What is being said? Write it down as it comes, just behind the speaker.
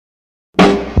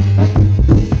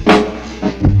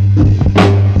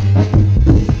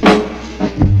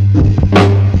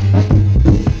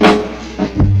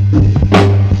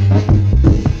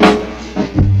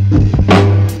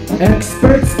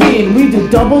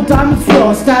Double diamond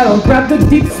swirl style, grab the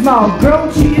deep smile.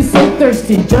 Girl, she is so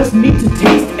thirsty, just need to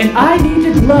taste, and I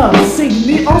needed love. Sing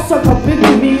me, also up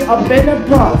into me, up and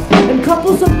above. And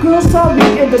couples of girls saw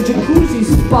me in the jacuzzi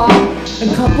spa.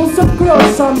 And couples of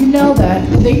girls saw me now that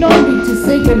they know me to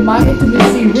sink in my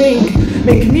intimacy ring.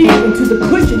 Make me into the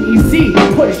cushion, easy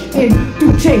push in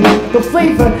to change the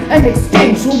flavor and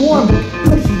exchange. So warm but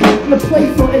pushy, the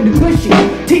playful and the gushy,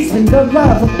 tasting the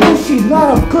love of pushy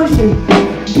love cushion.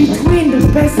 Between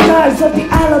the best guys of the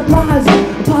alibis,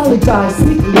 apologize,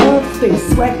 sweet love, stay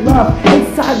sweat love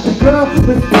inside the girl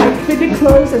with tight fitted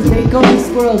clothes as they go to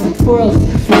swirls and twirls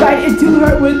right into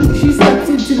her when she steps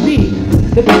into me.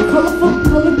 The colorful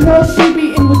colored girl she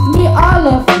be in with me. I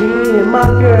love me and my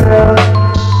girl,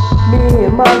 me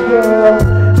and my girl.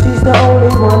 She's the only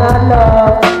one I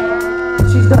love.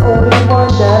 She's the only one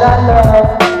that I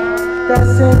love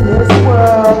that's in this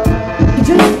world.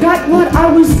 Just got what I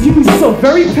was used, so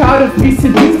very proud of me,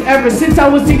 seduced ever since I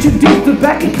was introduced. The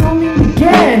back and coming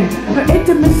again, her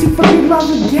intimacy for me, love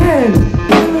again.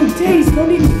 No taste, no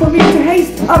need for me to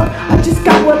haste up. I just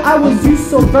got what I was used,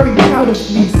 so very proud of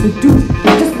me, seduced.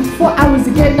 Just before I was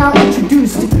again now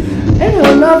introduced. And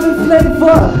her love and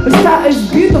flavor, her style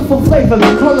is beautiful flavor.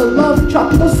 The color love,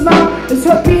 tropical smile, it's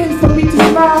her being for me to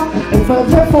smile.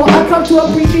 And therefore I come to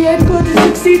appreciate good to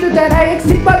succeed, that I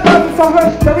exceed my love for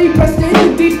her, very pressed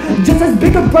indeed. Just as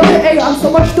big a brother A, I'm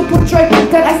so much to portray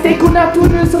that I stay cool now to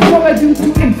in some form I do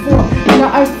to inform. And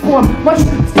now I form much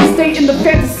to stay in the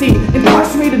fantasy,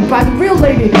 incarcerated by the real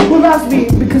lady who loves me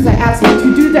because I asked her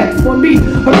to do that for me.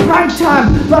 Her prime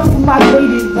time love for my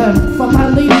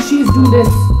lady, she's do this.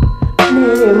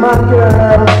 Me and my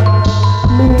girl,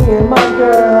 me and my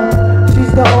girl.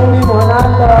 She's the only one I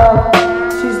love.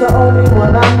 She's the only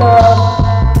one I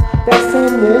love that's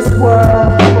in this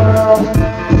world.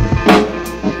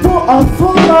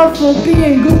 Full love for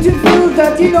being good to feel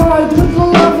that, you know, I do the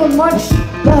love of much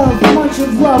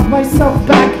of love myself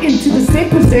back into the same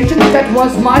position that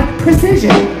was my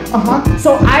precision.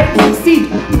 So I succeed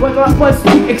what was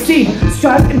to exceed,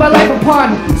 strive in my life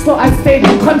upon, so I stayed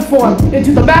to conform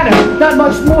into the matter, not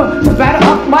much more to batter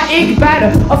up my ink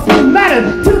batter of the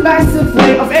matter to the massive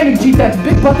way of energy that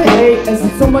Big Brother A has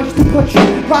so much to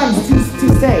portray, rhymes to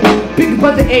say. Big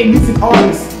Brother A, music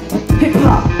artist, hip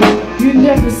hop. You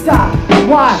never stop.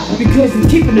 Why? Because you're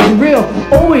keeping it real.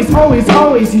 Always, always,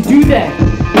 always you do that.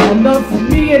 I love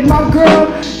me and my girl.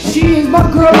 She is my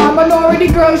girl, my minority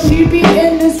girl. She be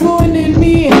in this, ruining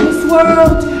me in this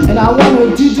world. And I want her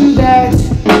to do that.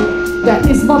 That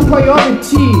is my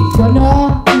priority, you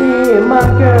know? Me and my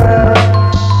girl.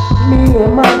 Me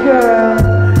and my girl.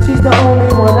 She's the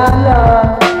only one I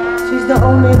love. She's the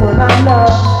only one I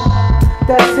love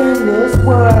that's in this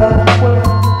world.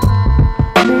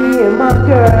 Me and my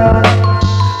girl,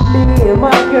 me and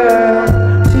my girl.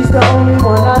 She's the only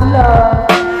one I love.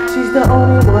 She's the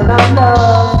only one I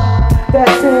love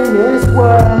that's in this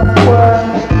world.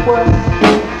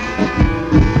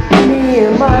 Me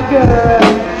and my girl,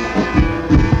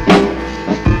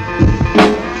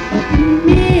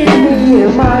 me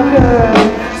and my girl.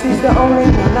 She's the only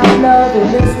one I love in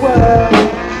this world.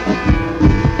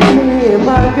 Me and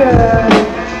my girl,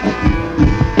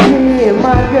 me and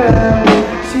my girl.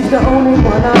 She's the only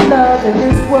one I love in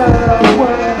this world.